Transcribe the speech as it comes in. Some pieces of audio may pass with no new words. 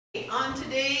On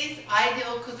today's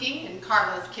Ideal Cooking in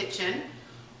Carla's Kitchen,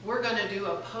 we're going to do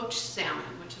a poached salmon,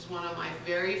 which is one of my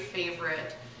very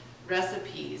favorite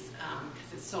recipes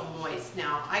because it's so moist.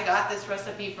 Now, I got this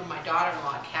recipe from my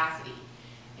daughter-in-law, Cassidy,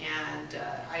 and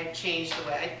I changed the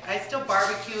way. I still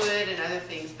barbecue it and other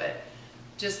things, but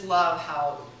just love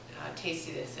how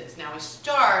tasty this is. Now,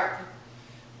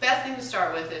 best thing to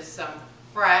start with is some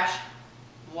fresh,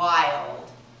 wild,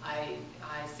 I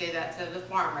say that to the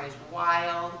farm raised,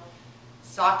 wild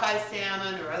sockeye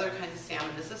salmon or other kinds of salmon.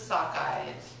 This is sockeye.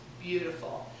 It's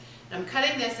beautiful. And I'm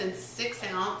cutting this in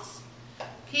 6-ounce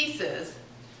pieces.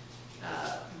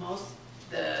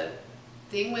 The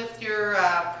thing with your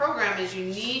program is you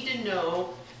need to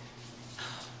know,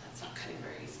 that's not cutting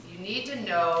very easy. You need to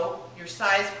know your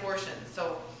size portion.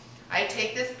 So I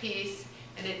take this piece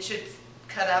and it should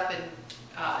cut up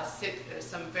in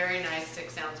some very nice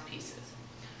 6-ounce pieces.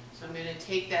 So I'm going to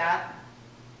take that,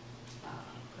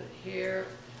 put it here,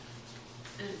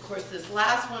 and of course this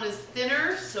last one is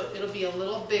thinner, so it'll be a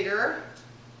little bigger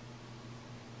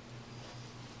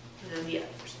than the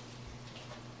others.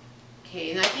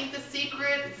 Okay, and I think the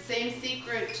same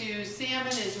secret to salmon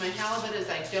is my halibut is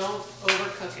I don't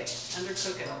overcook it,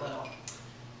 undercook it a little.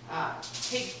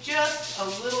 Take just a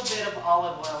little bit of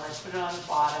olive oil and put it on the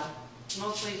bottom,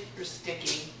 mostly for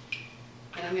sticking,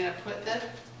 and I'm going to put the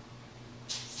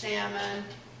salmon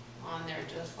on there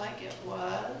just like it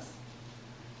was.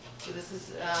 So this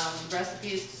is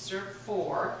recipes to serve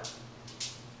 4.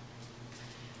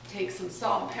 Take some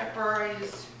salt and pepper. I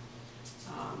use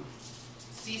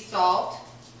sea salt.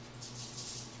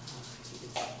 It's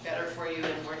better for you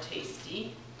and more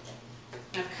tasty.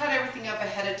 And I've cut everything up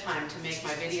ahead of time to make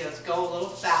my videos go a little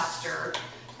faster.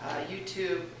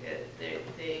 YouTube,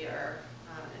 they are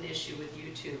an issue with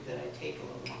YouTube that I take a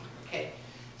little longer. Okay.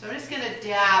 So I'm just going to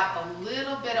dab a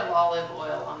little bit of olive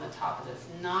oil on the top of this.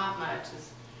 Not much.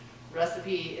 This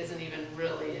recipe isn't even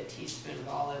really a teaspoon of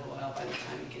olive oil by the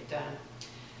time you get done.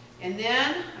 And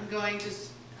then I'm going to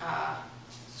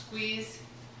squeeze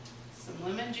some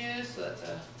lemon juice. So that's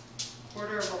a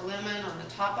 1/4 of a lemon on the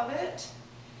top of it.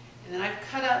 And then I've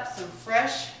cut up some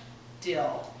fresh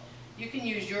dill. You can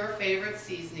use your favorite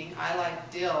seasoning. I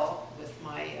like dill with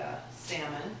my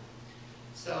salmon.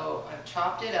 So I've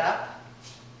chopped it up.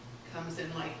 Comes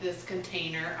in like this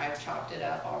container. I've chopped it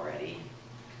up already.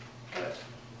 Put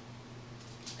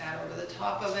that over the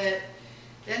top of it.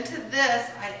 Then to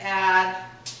this I add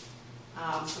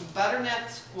some butternut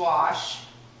squash,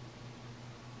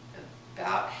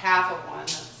 about half of one.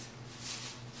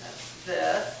 That's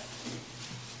this.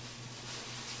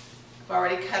 I've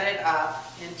already cut it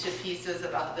up into pieces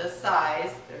about this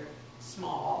size. They're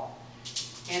small.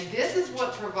 And this is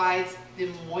what provides the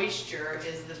moisture,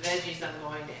 is the veggies I'm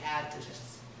going to add to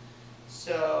this.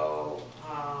 So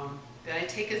then I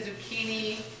take a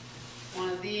zucchini, one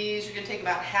of these. You're going to take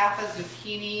about half a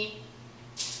zucchini,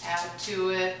 add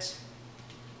to it.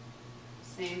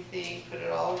 Same thing, put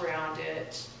it all around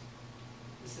it.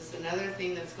 This is another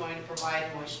thing that's going to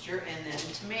provide moisture. And then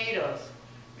tomatoes.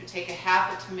 We're going to take a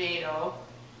half a tomato.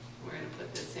 We're going to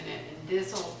put this in it, and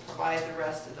this will provide the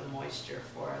rest of the moisture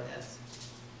for this.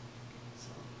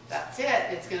 That's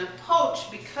it. It's going to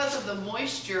poach because of the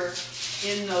moisture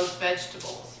in those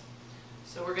vegetables.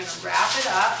 So we're going to wrap it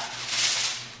up.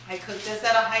 I cook this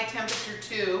at a high temperature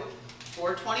too,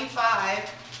 425,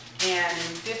 and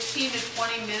in 15 to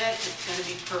 20 minutes it's going to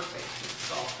be perfect.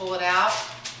 So I'll pull it out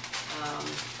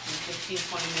in 15-20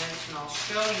 minutes and I'll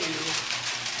show you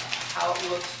how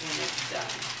it looks when it's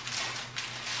done.